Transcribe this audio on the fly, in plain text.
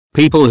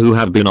People who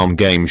have been on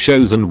game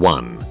shows and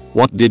won.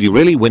 What did you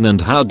really win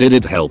and how did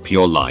it help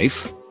your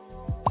life?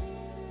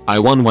 I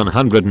won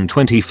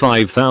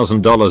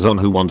 $125,000 on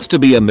Who Wants to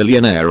Be a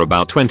Millionaire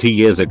about 20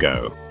 years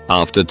ago.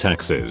 After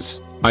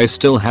taxes, I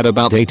still had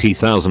about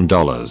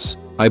 $80,000.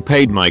 I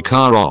paid my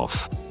car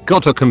off,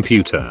 got a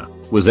computer,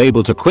 was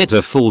able to quit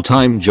a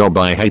full-time job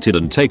I hated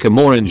and take a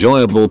more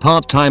enjoyable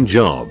part-time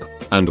job,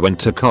 and went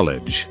to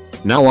college.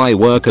 Now I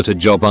work at a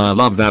job I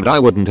love that I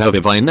wouldn't have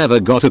if I never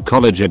got a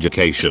college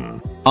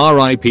education.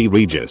 R.I.P.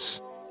 Regis.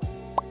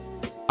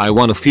 I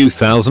won a few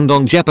thousand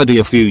on Jeopardy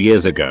a few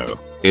years ago.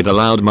 It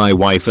allowed my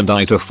wife and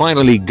I to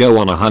finally go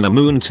on a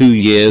honeymoon 2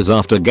 years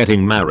after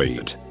getting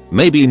married.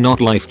 Maybe not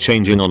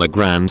life-changing on a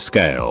grand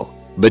scale,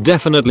 but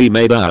definitely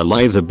made our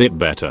lives a bit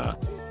better.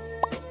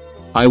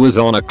 I was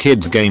on a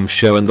kids game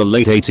show in the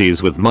late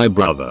 80s with my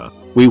brother.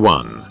 We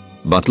won,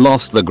 but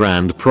lost the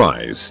grand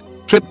prize,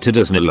 trip to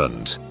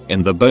Disneyland,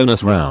 in the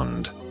bonus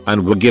round,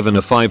 and were given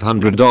a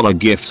 $500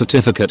 gift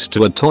certificate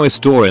to a toy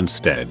store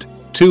instead.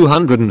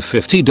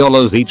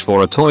 $250 each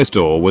for a toy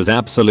store was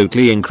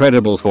absolutely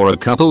incredible for a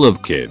couple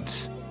of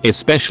kids,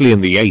 especially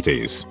in the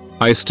 80s.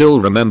 I still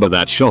remember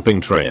that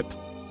shopping trip.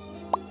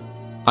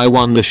 I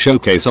won the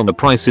showcase on The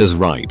Price is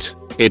Right.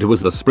 It was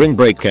the spring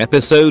break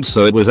episode,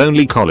 so it was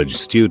only college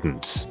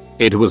students.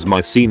 It was my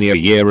senior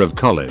year of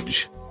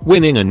college.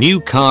 Winning a new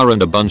car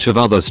and a bunch of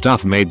other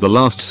stuff made the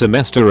last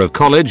semester of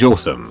college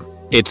awesome.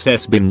 It's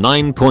been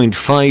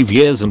 9.5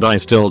 years and I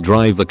still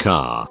drive the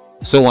car.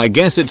 So I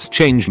guess it's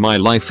changed my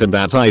life in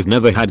that I've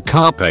never had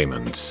car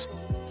payments.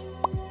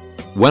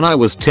 When I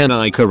was 10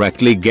 I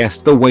correctly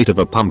guessed the weight of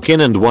a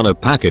pumpkin and won a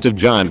packet of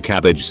giant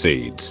cabbage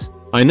seeds.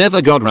 I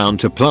never got round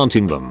to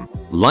planting them.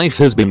 Life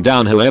has been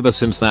downhill ever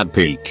since that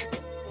peak.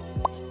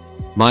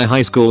 My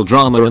high school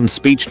drama and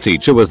speech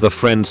teacher was the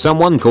friend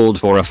someone called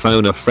for a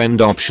phone a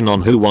friend option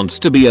on Who Wants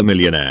to Be a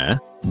Millionaire.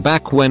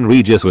 Back when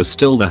Regis was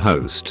still the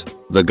host,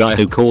 the guy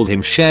who called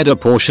him shared a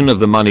portion of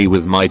the money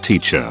with my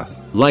teacher,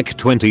 like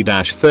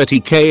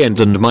 20-30k,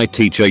 and my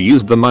teacher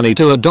used the money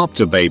to adopt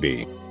a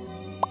baby.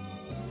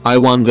 I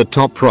won the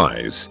top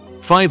prize,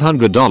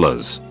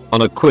 $500,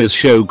 on a quiz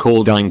show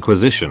called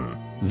Inquisition.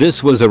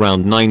 This was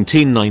around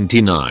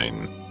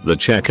 1999. The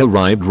check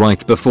arrived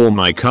right before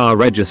my car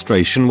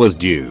registration was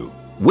due,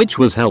 which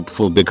was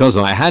helpful because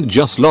I had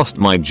just lost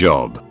my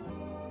job.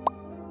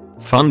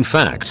 Fun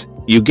fact,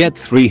 you get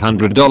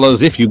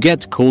 $300 if you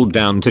get called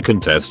down to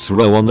contests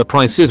row on The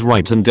Price is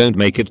Right and don't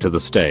make it to the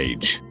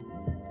stage.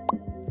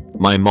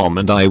 My mom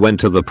and I went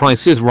to The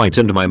Price is Right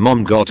and my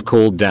mom got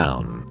called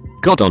down,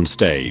 got on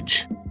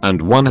stage, and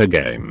won her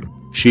game.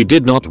 She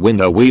did not win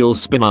a wheel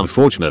spin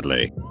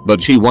unfortunately,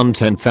 but she won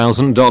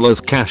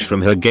 $10,000 cash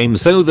from her game,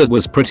 so that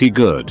was pretty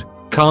good.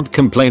 Can't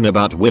complain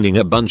about winning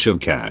a bunch of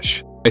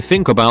cash. I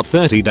think about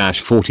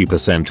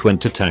 30-40%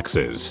 went to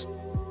taxes.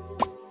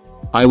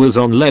 I was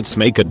on Let's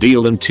Make a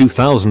Deal in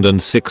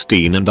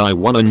 2016 and I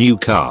won a new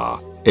car.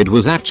 It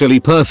was actually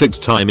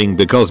perfect timing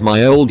because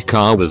my old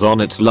car was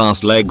on its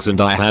last legs and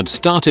I had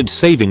started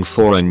saving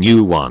for a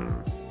new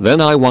one.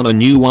 Then I won a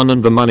new one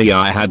and the money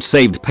I had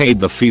saved paid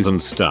the fees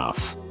and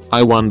stuff.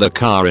 I won the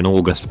car in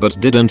August but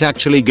didn't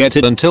actually get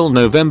it until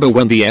November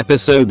when the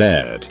episode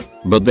aired.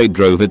 But they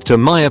drove it to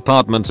my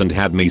apartment and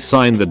had me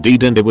sign the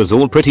deed and it was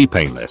all pretty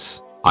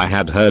painless. I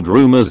had heard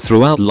rumors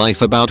throughout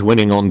life about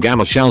winning on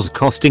Gameshows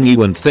costing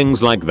you and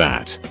things like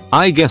that.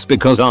 I guess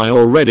because I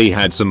already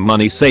had some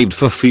money saved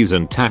for fees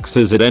and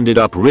taxes it ended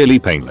up really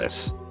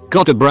painless.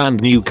 Got a brand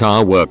new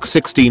car, work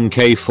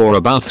 $16k for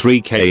about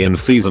 $3k in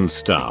fees and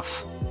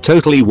stuff.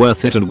 Totally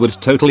worth it and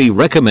would totally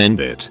recommend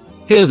it.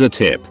 Here's a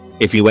tip.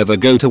 If you ever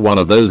go to one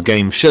of those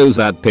game shows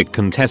that pick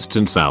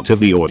contestants out of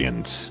the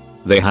audience,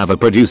 they have a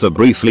producer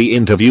briefly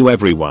interview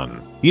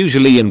everyone,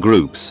 usually in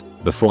groups,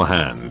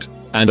 beforehand.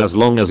 And as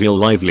long as you're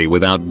lively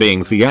without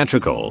being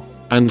theatrical,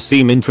 and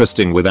seem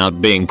interesting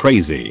without being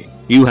crazy,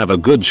 you have a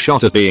good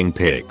shot at being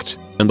picked.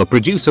 And the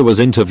producer was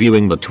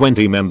interviewing the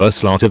 20-member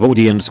slot of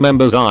audience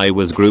members I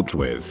was grouped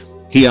with.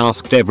 He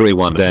asked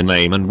everyone their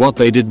name and what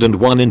they did and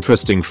one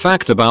interesting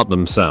fact about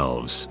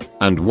themselves.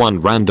 And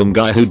one random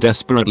guy who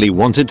desperately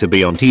wanted to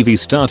be on TV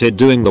started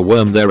doing the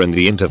worm there in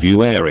the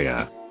interview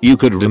area. You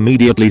could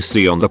immediately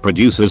see on the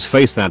producer's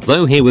face that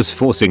though he was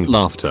forcing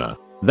laughter,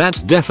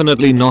 that's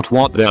definitely not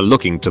what they're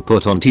looking to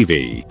put on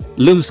TV.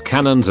 Loose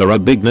cannons are a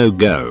big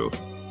no-go.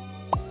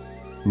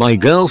 My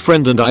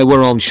girlfriend and I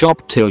were on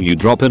Shop Till You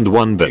Drop and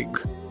won big.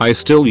 I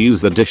still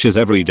use the dishes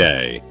every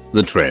day.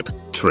 The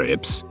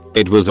trips.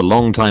 It was a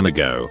long time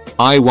ago.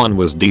 I won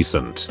was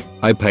decent.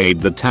 I paid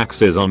the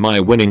taxes on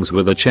my winnings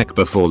with a check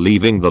before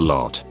leaving the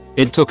lot.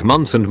 It took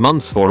months and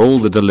months for all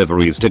the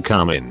deliveries to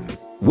come in,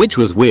 which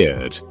was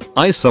weird.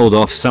 I sold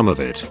off some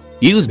of it,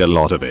 used a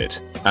lot of it,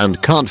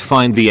 and can't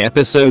find the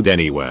episode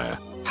anywhere.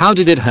 How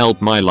did it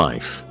help my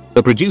life?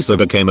 The producer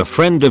became a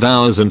friend of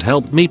ours and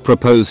helped me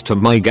propose to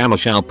my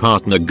Gameshow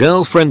partner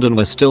girlfriend and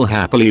we're still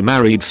happily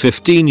married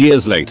 15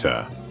 years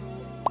later.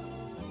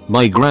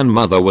 My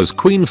grandmother was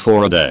queen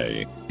for a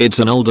day. It's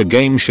an older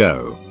game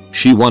show.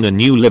 She won a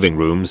new living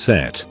room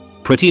set.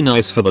 Pretty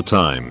nice for the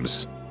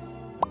times.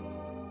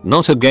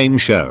 Not a game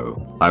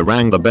show. I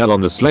rang the bell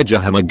on the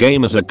Sledgehammer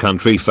game at a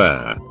country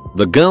fair.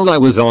 The girl I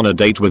was on a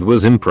date with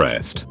was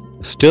impressed.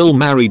 Still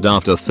married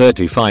after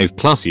 35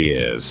 plus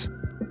years.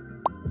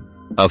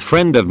 A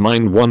friend of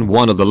mine won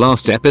one of the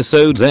last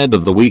episodes Ed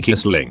of the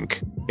Weakest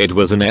Link. It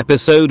was an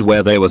episode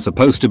where they were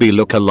supposed to be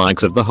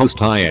lookalikes of the host.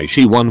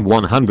 She won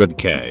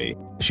 100k.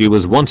 She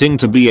was wanting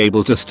to be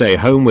able to stay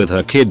home with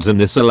her kids and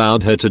this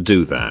allowed her to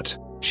do that.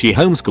 She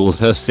homeschools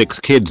her 6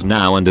 kids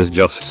now and is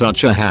just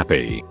such a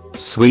happy,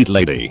 sweet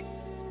lady.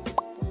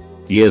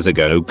 Years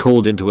ago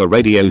called into a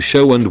radio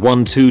show and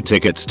won 2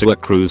 tickets to a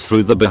cruise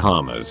through the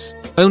Bahamas.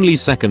 Only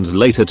seconds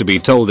later to be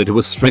told it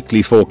was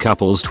strictly for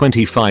couples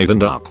 25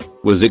 and up.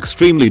 Was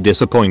extremely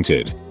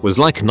disappointed, was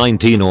like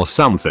 19 or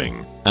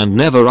something, and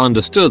never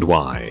understood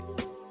why.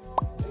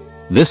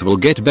 This will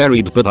get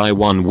buried but I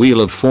won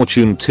Wheel of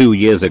Fortune 2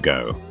 years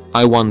ago.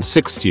 I won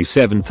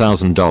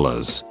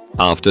 $67,000.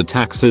 After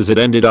taxes it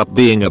ended up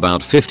being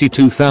about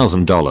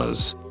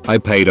 $52,000. I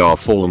paid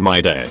off all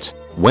my debt,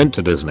 went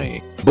to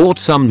Disney, bought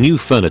some new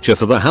furniture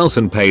for the house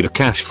and paid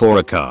cash for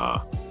a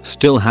car.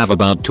 Still have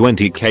about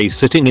 20k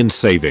sitting in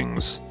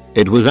savings.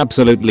 It was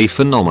absolutely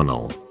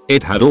phenomenal.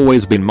 It had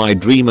always been my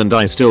dream and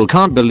I still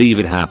can't believe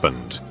it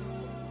happened.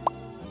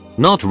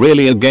 Not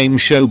really a game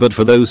show but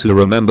for those who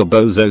remember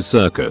Bozo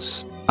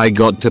Circus, I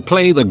got to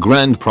play the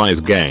grand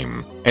prize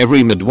game,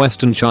 every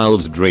Midwestern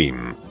child's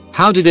dream.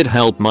 How did it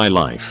help my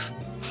life?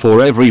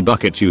 For every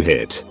bucket you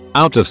hit,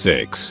 out of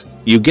 6,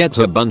 you get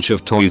a bunch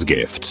of toys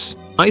gifts.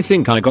 I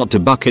think I got to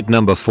bucket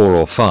number 4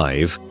 or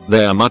 5,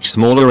 they are much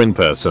smaller in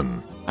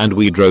person. And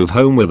we drove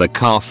home with a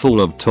car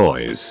full of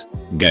toys,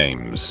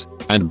 games,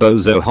 and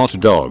Bozo hot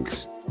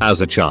dogs.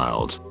 As a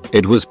child,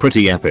 it was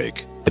pretty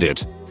epic.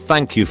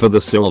 Thank you for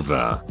the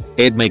silver.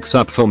 It makes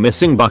up for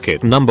missing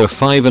bucket number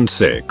 5 and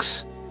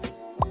 6.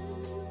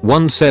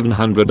 Won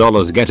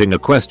 $700 getting a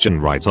question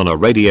right on a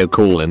radio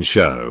call-in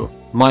show.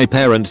 My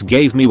parents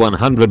gave me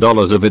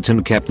 $100 of it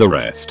and kept the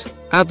rest.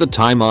 At the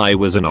time I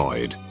was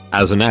annoyed.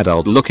 As an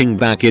adult looking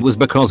back it was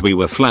because we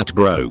were flat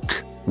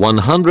broke.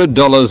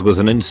 $100 was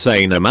an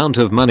insane amount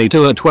of money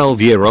to a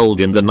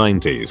 12-year-old in the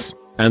 90s.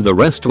 And the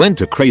rest went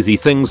to crazy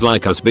things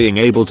like us being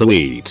able to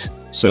eat.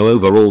 So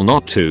overall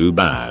not too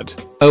bad.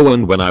 Oh,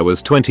 and when I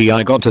was 20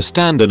 I got to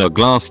stand in a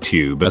glass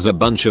tube as a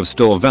bunch of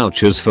store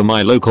vouchers for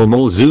my local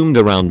mall zoomed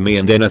around me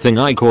and anything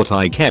I caught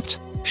I kept.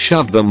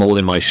 Shoved them all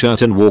in my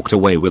shirt and walked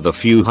away with a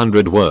few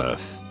hundred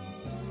worth.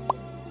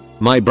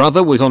 My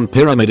brother was on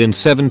Pyramid in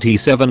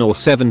 77 or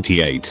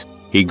 78.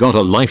 He got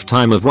a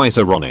lifetime of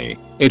Rice-A-Roni.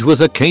 It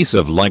was a case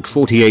of like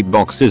 48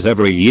 boxes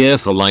every year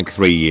for like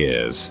 3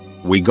 years.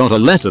 We got a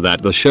letter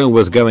that the show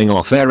was going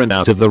off air and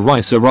out of the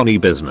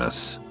Rice-A-Roni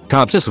business.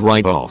 Cut us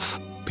right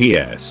off.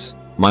 P.S.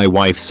 My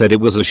wife said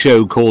it was a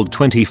show called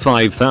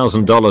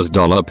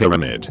 $25,000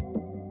 Pyramid.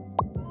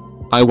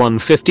 I won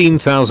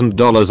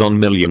 $15,000 on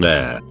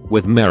Millionaire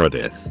with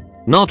Meredith.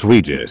 Not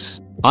Regis.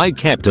 I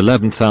kept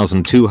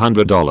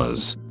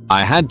 $11,200.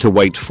 I had to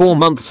wait 4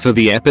 months for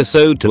the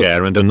episode to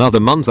air and another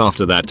month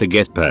after that to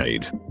get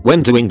paid.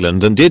 Went to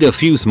England and did a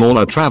few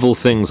smaller travel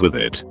things with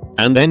it,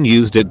 and then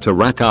used it to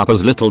rack up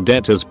as little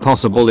debt as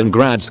possible in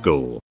grad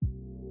school.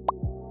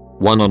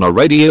 Won on a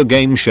radio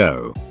game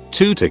show.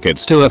 2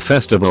 tickets to a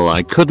festival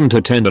I couldn't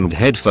attend and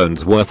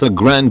headphones worth a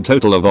grand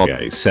total of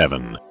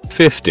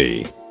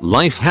 $750.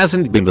 Life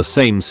hasn't been the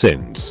same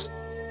since.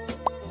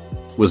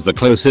 Was the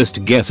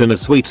closest guess in a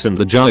Sweets in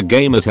the Jar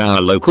game at our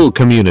local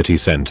community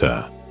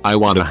center. I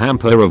won a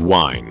hamper of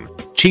wine,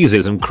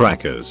 cheeses and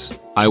crackers.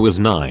 I was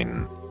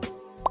 9.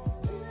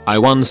 I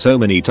won so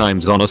many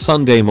times on a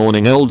Sunday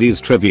morning oldies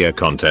trivia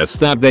contest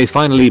that they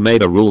finally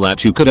made a rule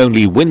that you could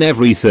only win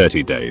every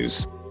 30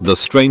 days. The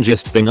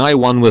strangest thing I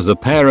won was a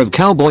pair of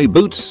cowboy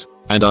boots,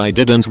 and I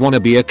didn't want to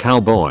be a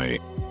cowboy.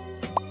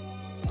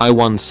 I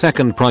won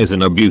second prize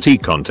in a beauty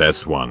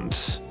contest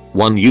once.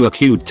 Won you a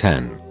cute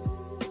 10.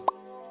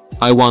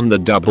 I won the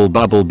double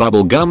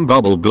bubble gum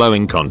bubble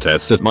blowing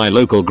contest at my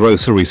local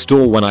grocery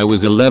store when I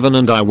was 11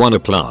 and I won a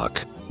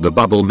plaque, the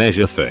bubble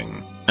measure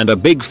thing, and a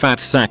big fat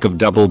sack of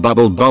double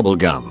bubble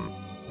gum.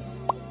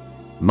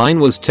 Mine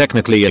was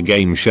technically a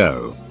game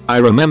show. I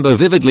remember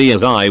vividly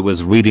as I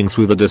was reading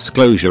through the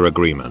disclosure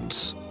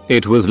agreements.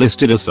 It was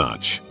listed as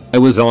such. I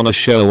was on a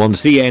show on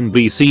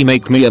CNBC,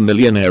 Make Me a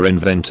Millionaire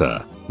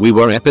Inventor. We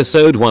were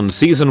episode 1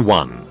 season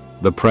 1,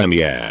 the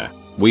premiere.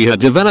 We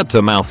had developed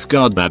a mouth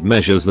guard that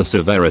measures the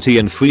severity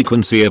and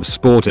frequency of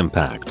sport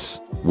impacts.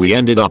 We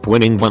ended up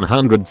winning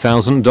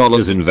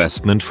 $100,000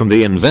 investment from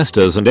the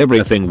investors and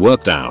everything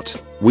worked out.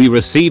 We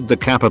received the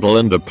capital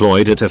and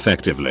deployed it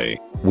effectively.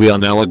 We are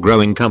now a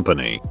growing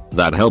company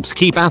that helps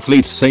keep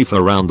athletes safe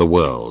around the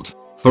world.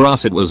 For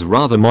us it was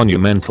rather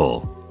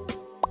monumental.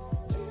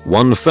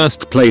 Won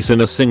first place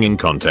in a singing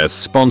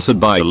contest sponsored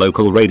by a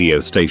local radio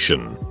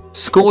station.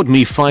 Scored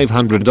me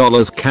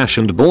 $500 cash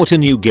and bought a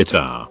new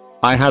guitar.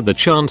 I had the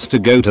chance to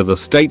go to the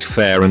state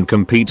fair and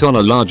compete on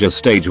a larger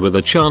stage with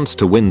a chance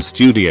to win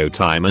studio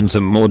time and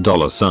some more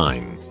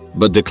 $sign.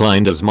 But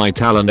declined as my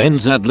talent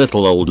ends at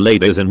little old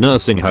ladies in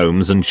nursing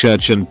homes and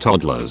church and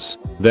toddlers.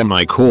 They're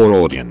my core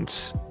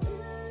audience.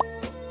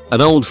 An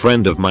old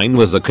friend of mine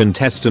was a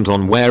contestant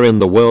on Where in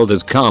the World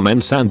is Carmen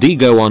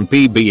Sandiego on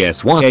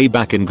PBSYA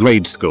back in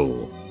grade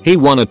school. He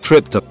won a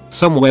trip to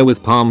somewhere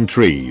with palm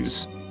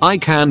trees. I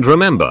can't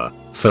remember.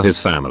 For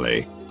his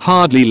family.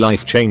 Hardly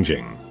life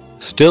changing.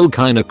 Still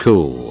kinda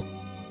cool.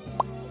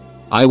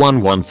 I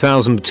won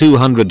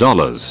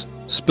 $1,200.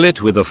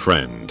 Split with a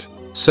friend.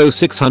 So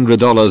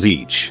 $600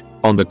 each.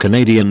 On the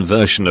Canadian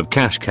version of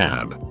Cash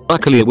Cab.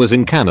 Luckily it was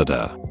in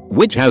Canada.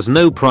 Which has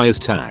no prize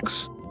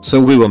tax. So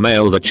we were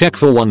mailed a check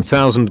for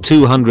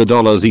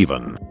 $1,200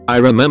 even. I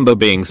remember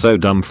being so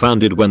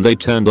dumbfounded when they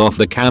turned off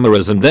the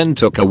cameras and then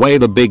took away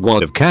the big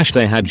wad of cash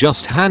they had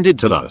just handed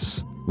to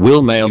us.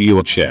 We'll mail you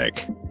a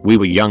check. We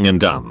were young and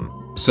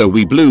dumb. So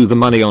we blew the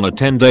money on a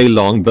 10-day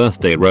long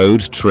birthday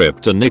road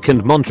trip to Nick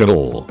and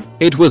Montreal.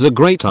 It was a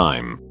great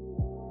time.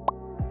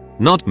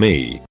 Not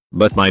me,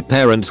 but my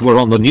parents were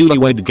on the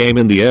Newlywed Game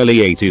in the early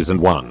 80s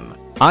and won.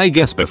 I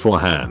guess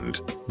beforehand,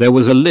 there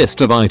was a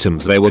list of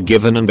items they were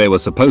given and they were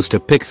supposed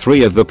to pick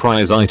 3 of the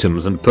prize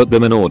items and put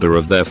them in order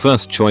of their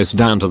first choice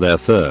down to their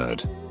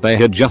third. They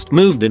had just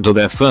moved into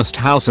their first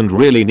house and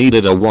really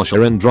needed a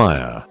washer and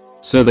dryer.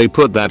 So they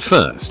put that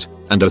first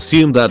and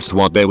assumed that's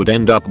what they would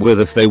end up with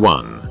if they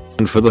won.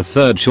 And for the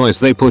third choice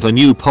they put a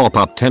new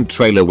pop-up tent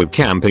trailer with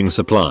camping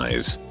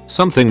supplies.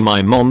 Something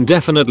my mom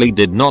definitely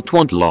did not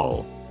want,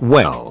 lol.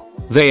 Well,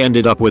 they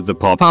ended up with the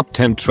pop-up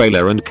tent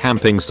trailer and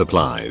camping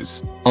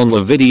supplies. On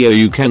the video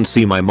you can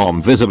see my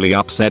mom visibly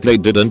upset they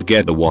didn't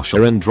get a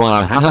washer and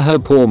dryer,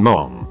 hahaha, poor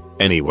mom.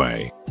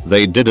 Anyway,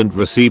 they didn't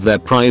receive their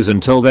prize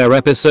until their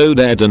episode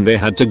aired and they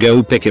had to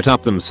go pick it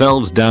up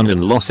themselves down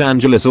in Los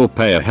Angeles or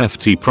pay a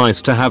hefty price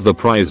to have the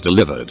prize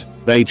delivered.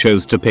 They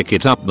chose to pick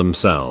it up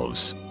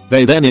themselves.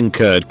 They then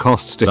incurred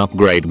costs to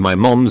upgrade my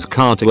mom's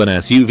car to an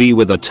SUV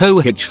with a tow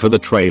hitch for the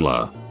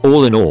trailer.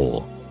 All in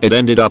all, it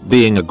ended up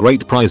being a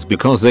great prize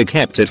because they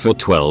kept it for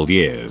 12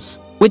 years,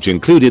 which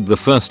included the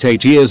first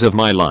 8 years of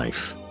my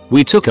life.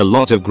 We took a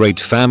lot of great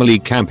family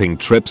camping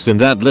trips in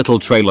that little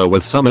trailer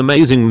with some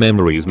amazing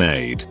memories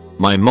made.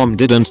 My mom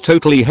didn't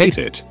totally hate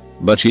it,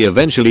 but she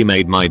eventually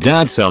made my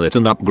dad sell it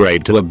and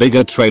upgrade to a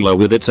bigger trailer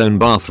with its own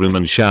bathroom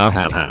and shower,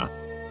 haha.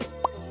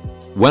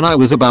 When I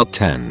was about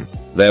 10,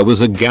 there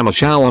was a gamma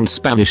show on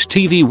Spanish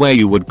TV where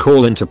you would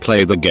call in to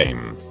play the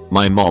game.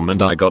 My mom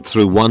and I got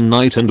through one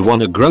night and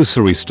won a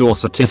grocery store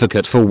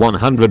certificate for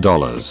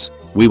 $100.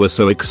 We were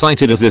so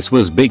excited as this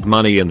was big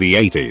money in the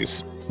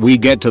 80s. We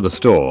get to the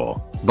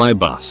store, buy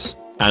bus,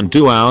 and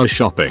do our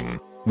shopping.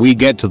 We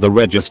get to the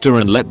register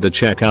and let the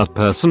checkout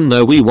person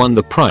know we won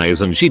the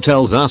prize and she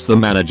tells us the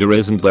manager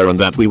isn't there and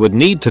that we would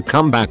need to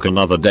come back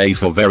another day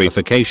for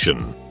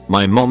verification.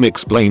 My mom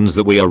explains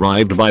that we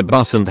arrived by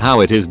bus and how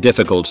it is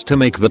difficult to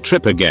make the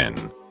trip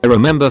again. I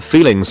remember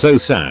feeling so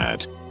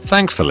sad.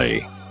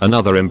 Thankfully,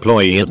 another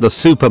employee at the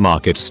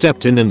supermarket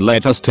stepped in and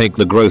let us take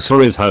the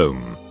groceries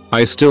home.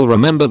 I still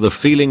remember the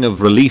feeling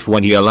of relief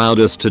when he allowed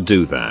us to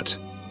do that.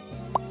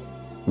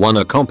 Won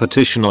a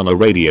competition on a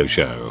radio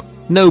show.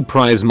 No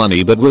prize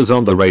money but was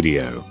on the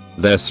radio.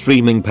 Their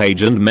streaming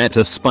page and met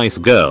a Spice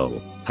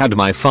Girl. Had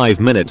my 5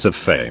 minutes of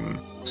fame.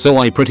 So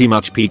I pretty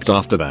much peaked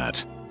after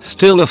that.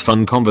 Still a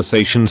fun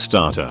conversation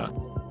starter.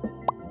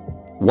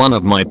 One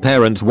of my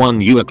parents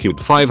won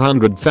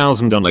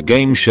 $500,000 on a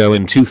game show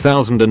in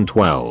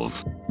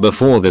 2012.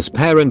 Before this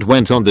parent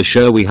went on the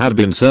show we had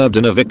been served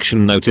an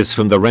eviction notice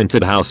from the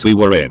rented house we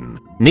were in.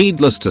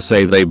 Needless to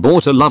say they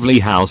bought a lovely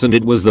house and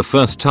it was the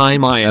first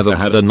time I ever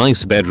had a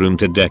nice bedroom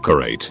to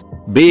decorate.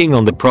 Being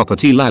on the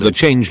property ladder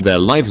changed their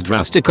lives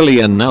drastically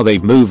and now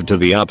they've moved to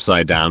the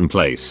upside down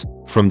place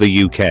from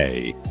the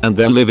UK and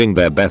they're living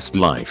their best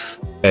life.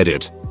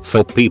 Edit.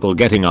 For people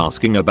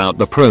asking about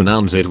the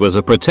pronouns, it was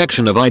a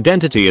protection of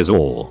identity is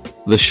all.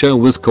 The show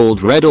was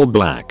called Red or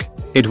Black.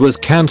 It was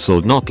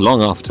cancelled not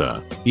long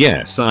after.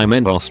 Yes, I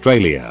meant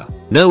Australia.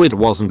 No, it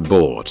wasn't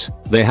bought.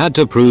 They had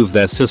to prove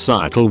their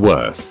societal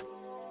worth.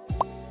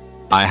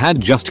 I had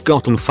just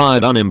gotten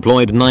fired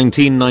unemployed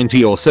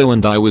 1990 or so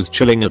and I was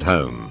chilling at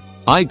home.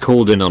 I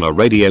called in on a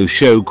radio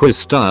show quiz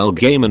style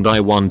game and I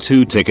won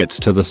 2 tickets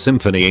to the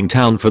Symphony in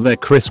town for their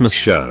Christmas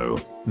show.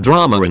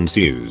 Drama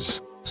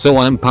ensues. So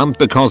I'm pumped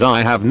because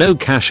I have no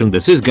cash and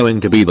this is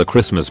going to be the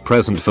Christmas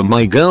present for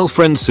my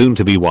girlfriend soon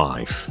to be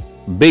wife.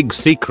 Big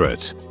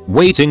secret.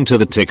 Waiting to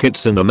the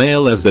tickets in the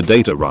mail as the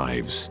date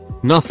arrives.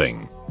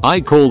 Nothing.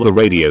 I call the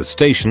radio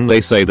station, they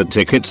say the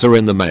tickets are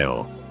in the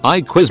mail. I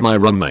quiz my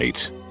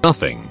roommate.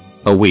 Nothing.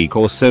 A week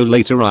or so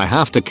later I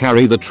have to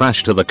carry the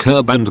trash to the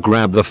curb and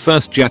grab the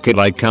first jacket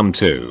I come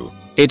to.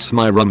 It's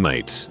my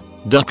roommate's.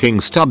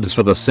 Ducking stubs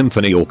for the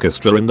symphony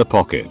orchestra in the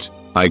pocket.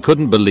 I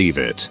couldn't believe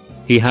it.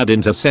 He had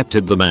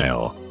intercepted the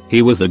mail.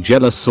 He was a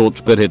jealous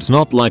sort but it's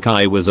not like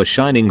I was a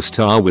shining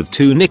star with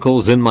 2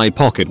 nickels in my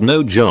pocket,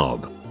 no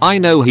job. I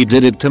know he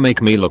did it to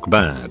make me look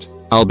bad.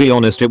 I'll be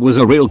honest, it was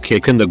a real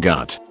kick in the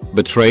gut.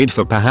 Betrayed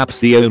for perhaps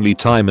the only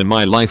time in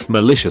my life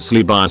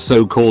maliciously by a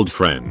so-called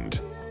friend.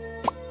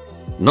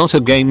 Not a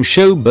game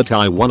show but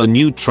I won a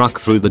new truck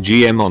through the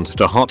GM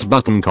Monster Hot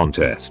Button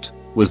contest.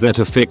 Was there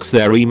to fix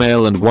their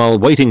email and while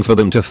waiting for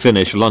them to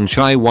finish lunch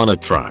I won a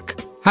truck.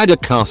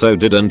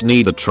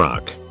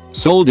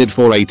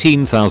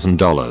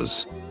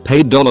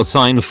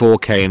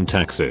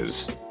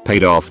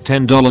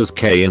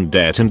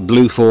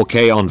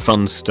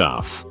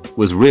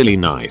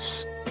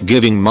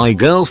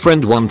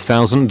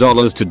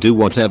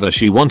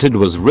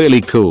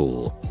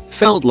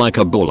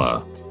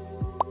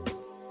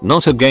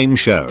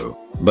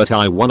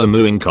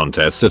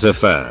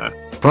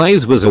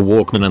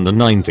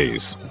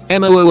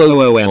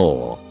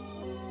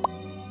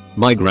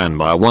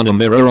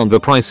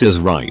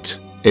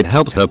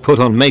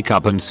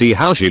 makeup and see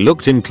how she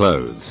looked in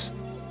clothes.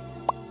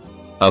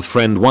 A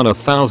friend won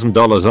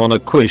 $1,000 on a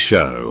quiz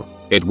show.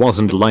 It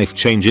wasn't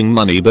life-changing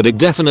money, but it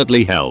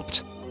definitely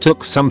helped.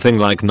 Took something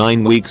like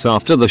 9 weeks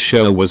after the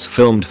show was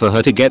filmed for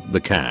her to get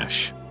the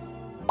cash.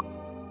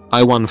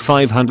 I won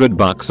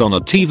 $500 on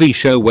a TV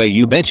show where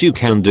you bet you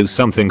can do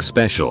something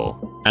special,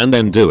 and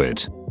then do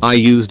it. I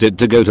used it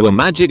to go to a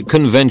magic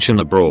convention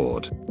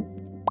abroad.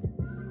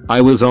 I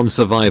was on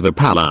Survivor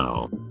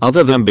Palau.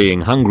 Other than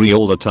being hungry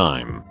all the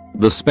time,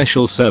 the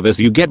special service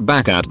you get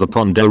back at the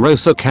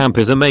Ponderosa camp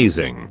is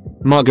amazing.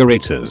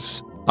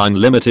 Margaritas,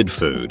 unlimited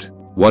food,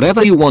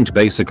 whatever you want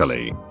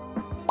basically.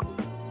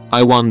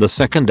 I won the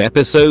second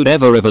episode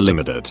ever of a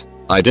limited.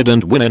 I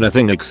didn't win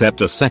anything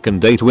except a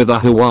second date with a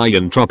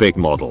Hawaiian tropic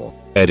model.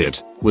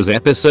 Edit was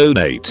episode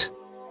 8.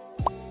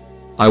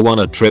 I won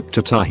a trip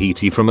to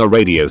Tahiti from a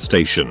radio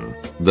station.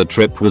 The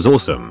trip was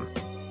awesome.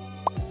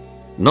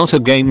 Not a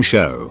game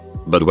show,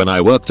 but when I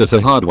worked at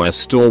a hardware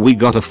store we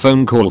got a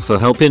phone call for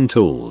help in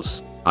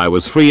tools. I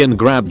was free and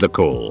grabbed the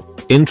call,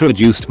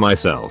 introduced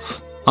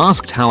myself,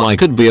 asked how I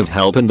could be of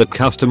help, and the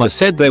customer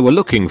said they were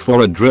looking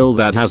for a drill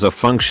that has a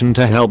function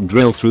to help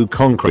drill through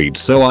concrete,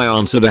 so I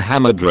answered a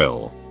hammer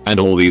drill, and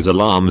all these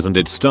alarms, and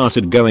it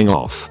started going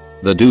off.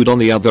 The dude on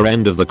the other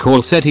end of the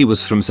call said he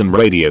was from some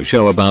radio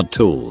show about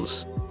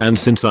tools, and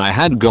since I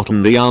had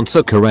gotten the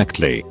answer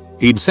correctly,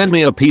 he'd send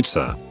me a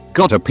pizza.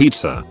 Got a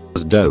pizza.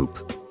 Was dope.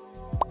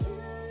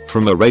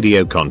 From a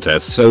radio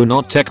contest, so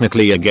not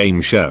technically a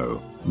game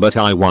show, but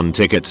I won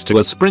tickets to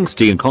a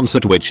Springsteen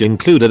concert which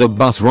included a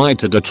bus ride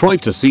to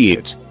Detroit to see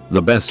it.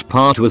 The best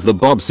part was the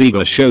Bob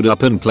Seger showed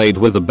up and played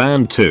with the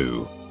band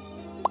too.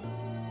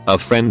 A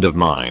friend of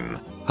mine,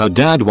 her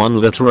dad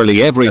won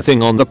literally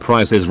everything on The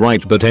Price is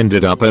Right but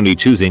ended up only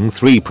choosing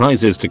 3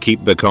 prizes to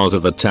keep because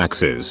of the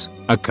taxes: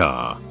 a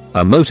car,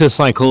 a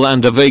motorcycle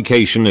and a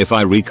vacation if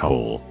I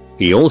recall.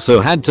 He also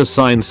had to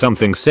sign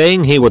something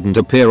saying he wouldn't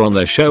appear on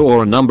their show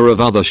or a number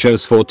of other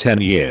shows for 10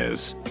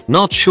 years.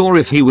 Not sure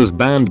if he was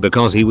banned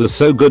because he was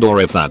so good or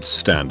if that's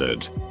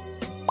standard.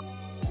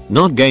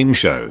 Not game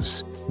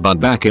shows, but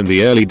back in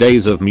the early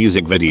days of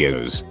music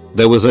videos,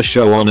 there was a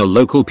show on a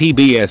local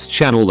PBS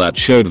channel that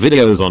showed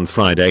videos on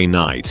Friday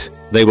night.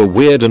 They were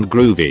weird and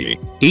groovy.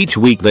 Each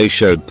week they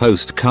showed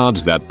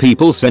postcards that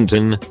people sent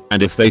in,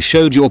 and if they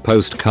showed your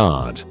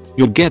postcard,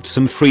 you'd get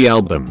some free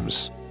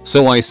albums.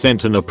 So I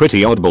sent in a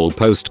pretty oddball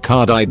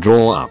postcard I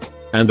draw up,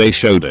 and they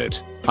showed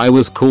it. I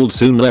was called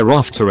soon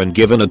thereafter and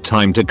given a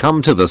time to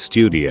come to the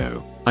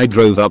studio. I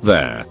drove up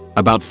there,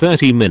 about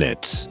 30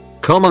 minutes,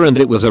 and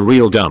it was a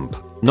real dump.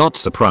 Not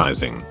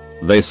surprising.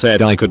 They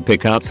said I could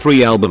pick out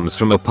 3 albums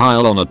from a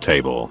pile on a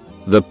table.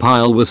 The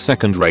pile was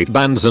second-rate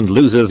bands and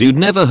losers you'd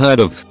never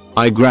heard of.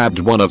 I grabbed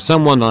one of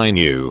someone I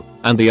knew,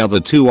 and the other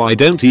 2 I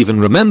don't even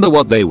remember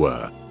what they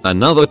were.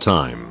 Another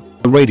time,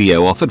 the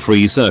radio offered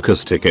free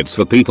circus tickets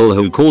for people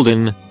who called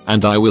in,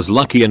 and I was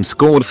lucky and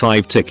scored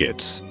 5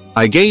 tickets.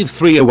 I gave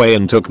 3 away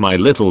and took my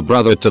little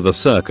brother to the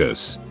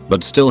circus,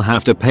 but still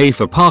have to pay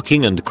for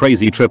parking and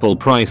crazy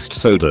triple-priced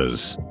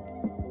sodas.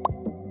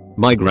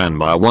 My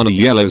grandma won a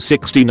yellow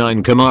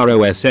 69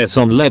 Camaro SS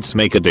on Let's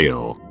Make a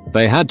Deal.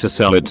 They had to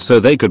sell it so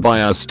they could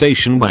buy our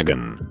station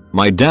wagon.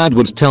 My dad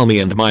would tell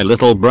me and my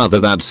little brother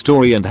that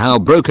story and how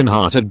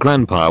broken-hearted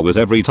grandpa was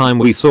every time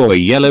we saw a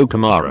yellow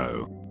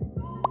Camaro.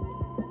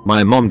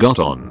 My mom got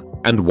on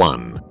and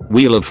won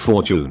Wheel of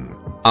Fortune.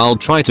 I'll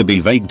try to be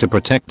vague to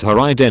protect her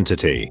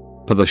identity.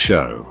 For the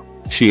show,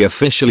 she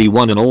officially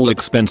won an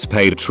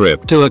all-expense-paid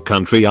trip to a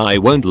country I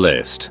won't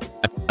list.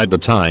 At the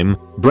time,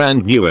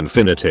 brand new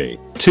Infiniti,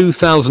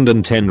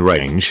 2010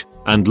 range,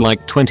 and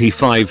like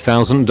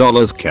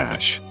 $25,000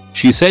 cash.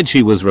 She said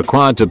she was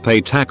required to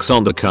pay tax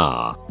on the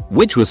car,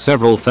 which was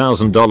several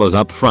 $1,000s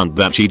up front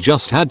that she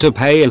just had to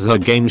pay as her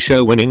game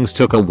show winnings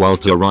took a while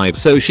to arrive,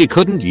 so she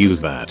couldn't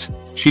use that.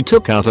 She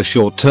took out a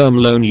short-term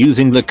loan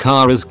using the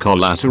car as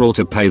collateral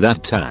to pay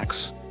that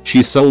tax.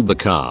 She sold the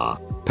car,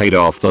 paid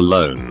off the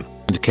loan,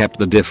 and kept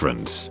the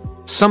difference.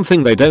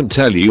 Something they don't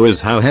tell you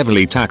is how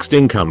heavily taxed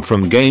income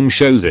from game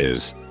shows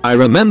is. I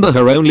remember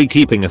her only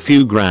keeping a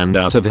few grand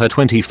out of her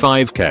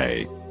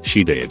 $25K.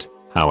 She did,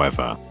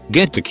 however,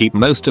 get to keep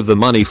most of the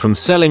money from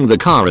selling the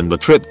car, and the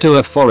trip to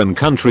a foreign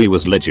country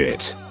was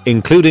legit,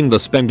 including the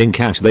spending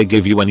cash they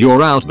give you when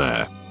you're out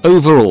there.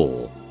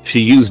 Overall, she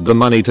used the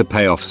money to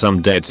pay off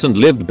some debts and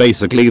lived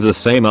basically the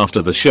same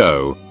after the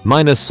show,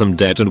 minus some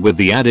debt and with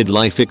the added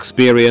life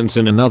experience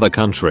in another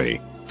country.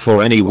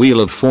 For any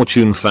Wheel of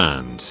Fortune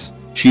fans,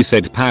 She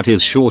said Pat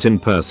is short in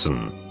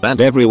person,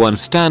 that everyone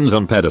stands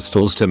on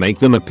pedestals to make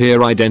them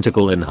appear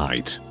identical in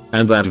height,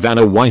 and that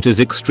Vanna White is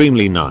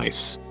extremely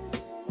nice.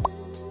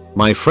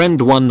 My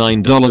friend won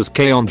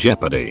 $9K on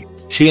Jeopardy.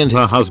 She and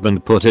her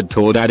husband put it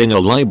toward adding a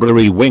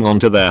library wing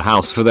onto their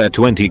house for their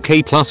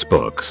 20k plus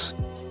books.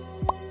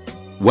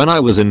 When I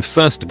was in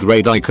first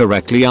grade, I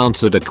correctly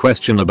answered a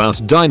question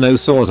about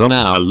dinosaurs on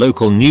our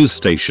local news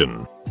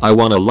station. I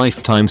won a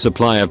lifetime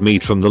supply of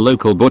meat from the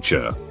local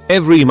butcher.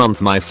 Every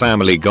month my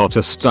family got a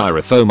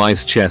styrofoam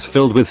ice chest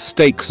filled with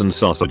steaks and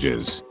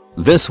sausages.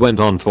 This went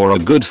on for a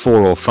good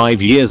 4 or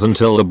 5 years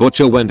until the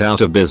butcher went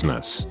out of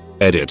business.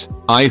 Edit.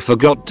 I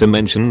forgot to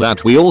mention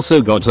that we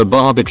also got a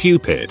barbecue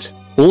pit.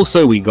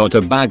 Also we got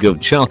a bag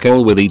of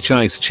charcoal with each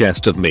ice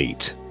chest of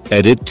meat.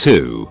 Edit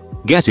 2.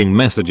 Getting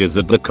messages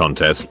that the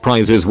contest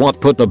prize is what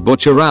put the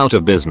butcher out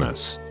of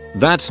business.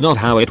 That's not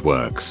how it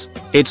works.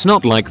 It's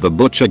not like the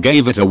butcher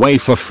gave it away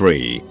for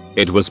free.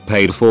 It was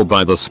paid for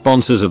by the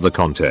sponsors of the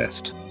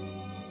contest.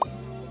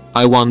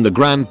 I won the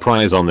grand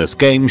prize on this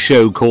game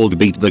show called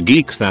Beat the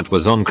Geeks that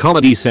was on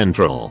Comedy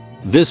Central.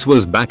 This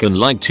was back in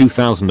like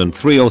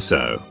 2003 or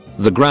so.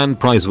 The grand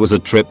prize was a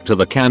trip to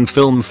the Cannes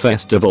Film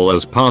Festival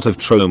as part of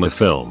Trauma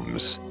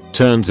Films.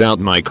 Turns out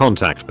my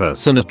contact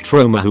person at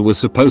Trauma who was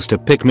supposed to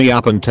pick me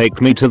up and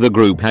take me to the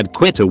group had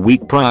quit a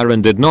week prior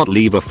and did not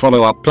leave a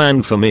follow-up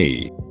plan for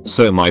me.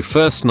 So my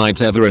first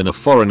night ever in a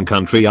foreign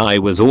country, I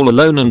was all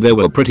alone and there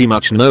were pretty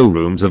much no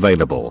rooms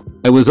available.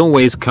 I was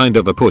always kind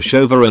of a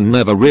pushover and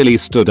never really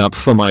stood up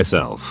for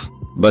myself.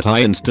 But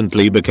I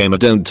instantly became a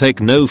don't take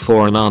no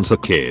for an answer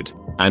kid.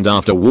 And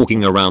after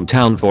walking around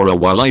town for a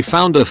while, I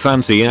found a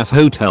fancy ass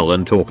hotel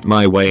and talked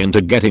my way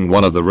into getting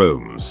one of the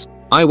rooms.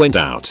 I went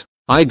out.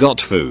 I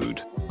got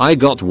food. I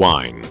got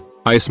wine.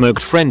 I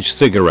smoked French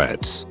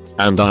cigarettes.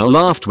 And I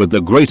laughed with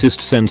the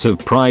greatest sense of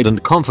pride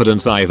and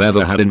confidence I've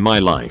ever had in my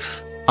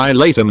life. I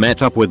later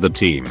met up with the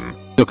team,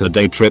 took a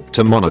day trip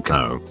to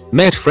Monaco,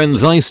 met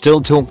friends I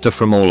still talk to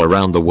from all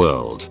around the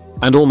world,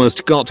 and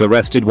almost got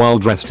arrested while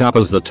dressed up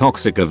as the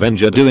Toxic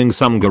Avenger doing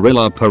some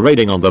guerrilla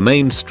parading on the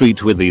main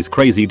street with these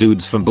crazy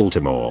dudes from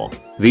Baltimore.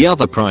 The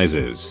other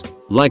prizes,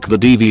 like the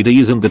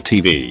DVDs and the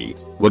TV,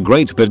 were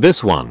great, but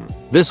this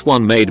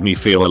one made me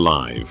feel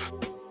alive.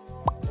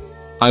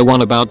 I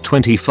won about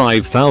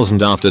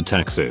 $25,000 after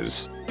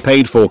taxes,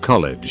 paid for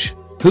college.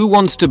 Who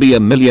wants to be a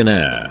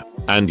millionaire?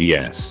 And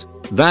yes,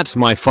 that's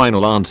my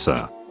final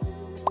answer.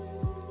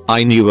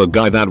 I knew a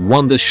guy that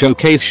won the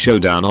showcase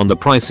showdown on The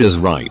Price is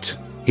Right.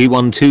 He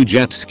won 2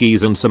 jet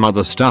skis and some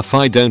other stuff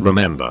I don't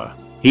remember.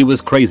 He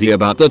was crazy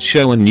about that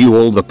show and knew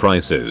all the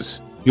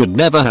prices. You'd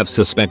never have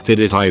suspected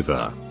it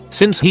either.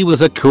 Since he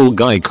was a cool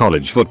guy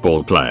college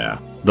football player,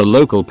 the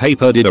local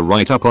paper did a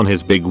write-up on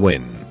his big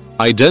win.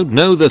 I don't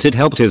know that it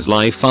helped his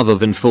life other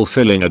than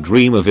fulfilling a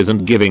dream of his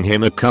and giving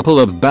him a couple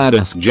of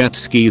badass jet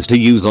skis to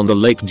use on the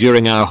lake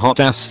during our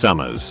hot ass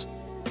summers.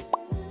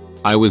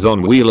 I was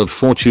on Wheel of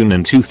Fortune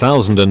in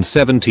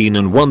 2017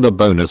 and won the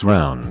bonus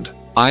round.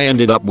 I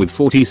ended up with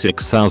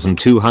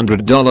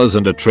 $46,200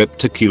 and a trip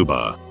to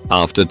Cuba.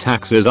 After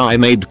taxes I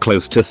made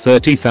close to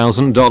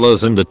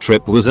 $30,000 and the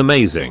trip was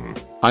amazing.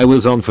 I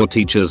was on for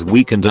Teachers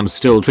Week and I'm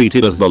still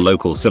treated as the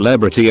local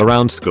celebrity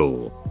around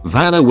school.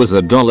 Vanna was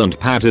a doll and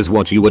Pat is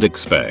what you would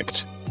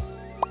expect.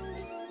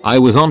 I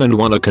was on and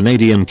won a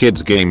Canadian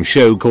kids game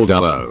show called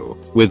Oh,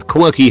 with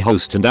quirky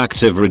host and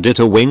active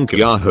Redditor Wink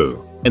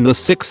Yahoo. In the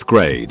 6th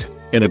grade,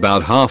 in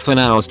about half an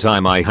hour's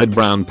time I had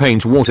brown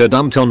paint water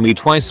dumped on me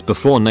twice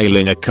before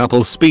nailing a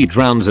couple speed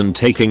rounds and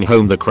taking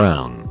home the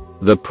crown.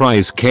 The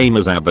prize came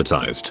as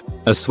advertised,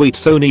 a sweet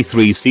Sony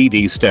 3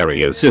 CD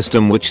stereo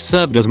system which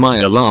served as my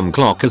alarm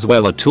clock as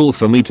well, a tool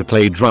for me to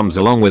play drums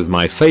along with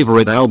my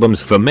favorite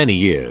albums for many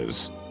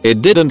years.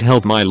 It didn't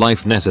help my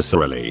life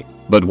necessarily,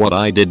 but what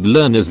I did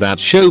learn is that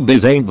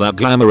showbiz ain't that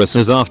glamorous,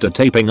 as after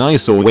taping I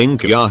saw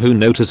Wink Yahoo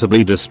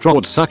noticeably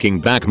distraught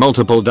sucking back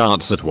multiple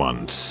darts at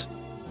once.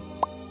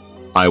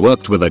 I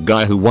worked with a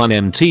guy who won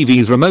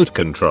MTV's remote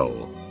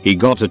control. He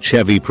got a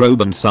Chevy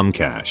Probe and some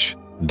cash.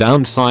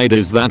 Downside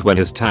is that when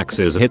his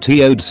taxes hit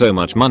he owed so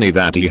much money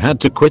that he had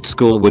to quit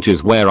school, which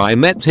is where I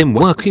met him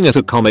working at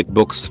a comic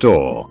book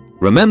store.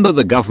 Remember,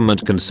 the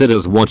government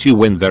considers what you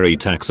win very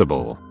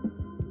taxable.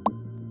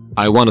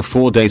 I won a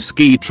 4-day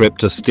ski trip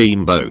to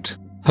Steamboat,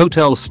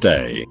 hotel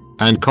stay,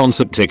 and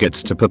concert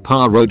tickets to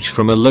Papa Roach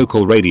from a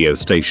local radio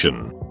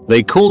station.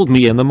 They called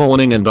me in the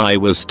morning and I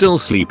was still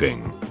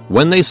sleeping.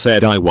 When they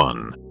said I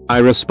won, I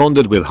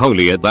responded with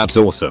 "Holy, that's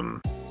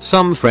awesome."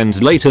 Some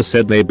friends later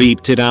said they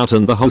beeped it out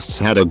and the hosts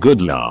had a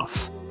good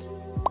laugh.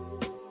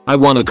 I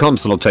won a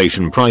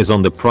consultation prize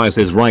on The Price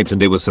is Right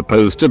and it was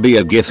supposed to be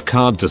a gift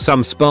card to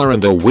some spa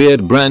and a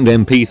weird brand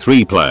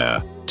MP3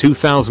 player.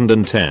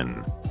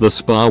 2010. The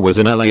spa was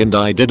in LA and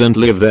I didn't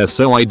live there,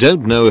 so I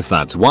don't know if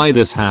that's why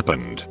this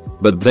happened.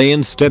 But they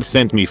instead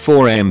sent me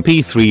 4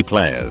 MP3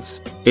 players.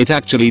 It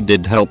actually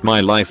did help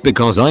my life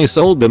because I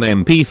sold them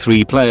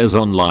MP3 players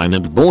online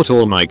and bought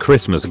all my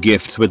Christmas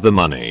gifts with the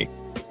money.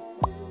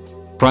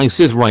 Price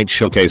is Right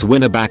showcase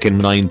winner back in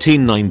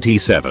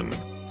 1997.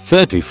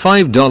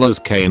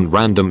 $35K in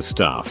random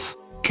stuff.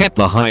 Kept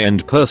the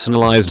high-end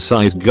personalized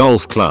sized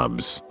golf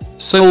clubs.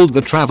 Sold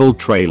the travel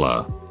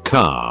trailer,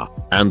 car,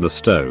 and the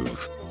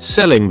stove.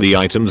 Selling the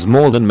items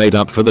more than made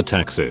up for the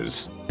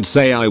taxes. I'd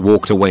say I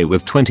walked away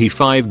with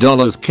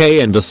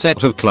 $25K and a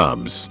set of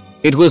clubs.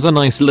 It was a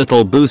nice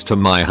little boost to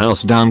my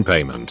house down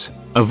payment.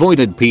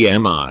 Avoided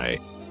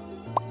PMI.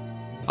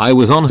 I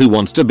was on Who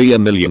Wants to Be a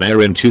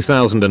Millionaire in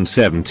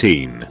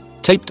 2017.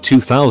 Taped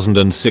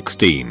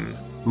 2016.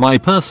 My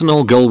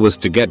personal goal was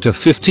to get to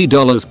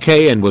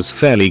 $50K and was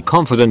fairly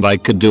confident I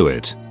could do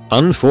it.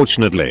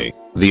 Unfortunately,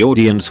 the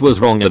audience was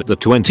wrong at the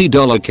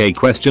 $20K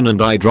question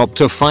and I dropped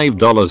to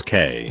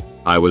 $5K.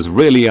 I was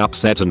really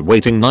upset and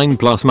waiting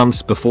 9+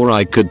 months before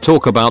I could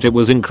talk about it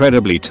was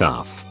incredibly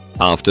tough.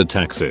 After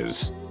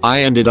taxes,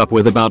 I ended up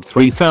with about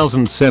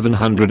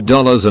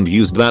 $3,700 and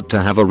used that to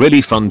have a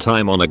really fun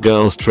time on a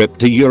girl's trip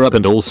to Europe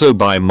and also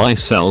buy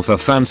myself a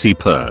fancy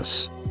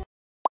purse.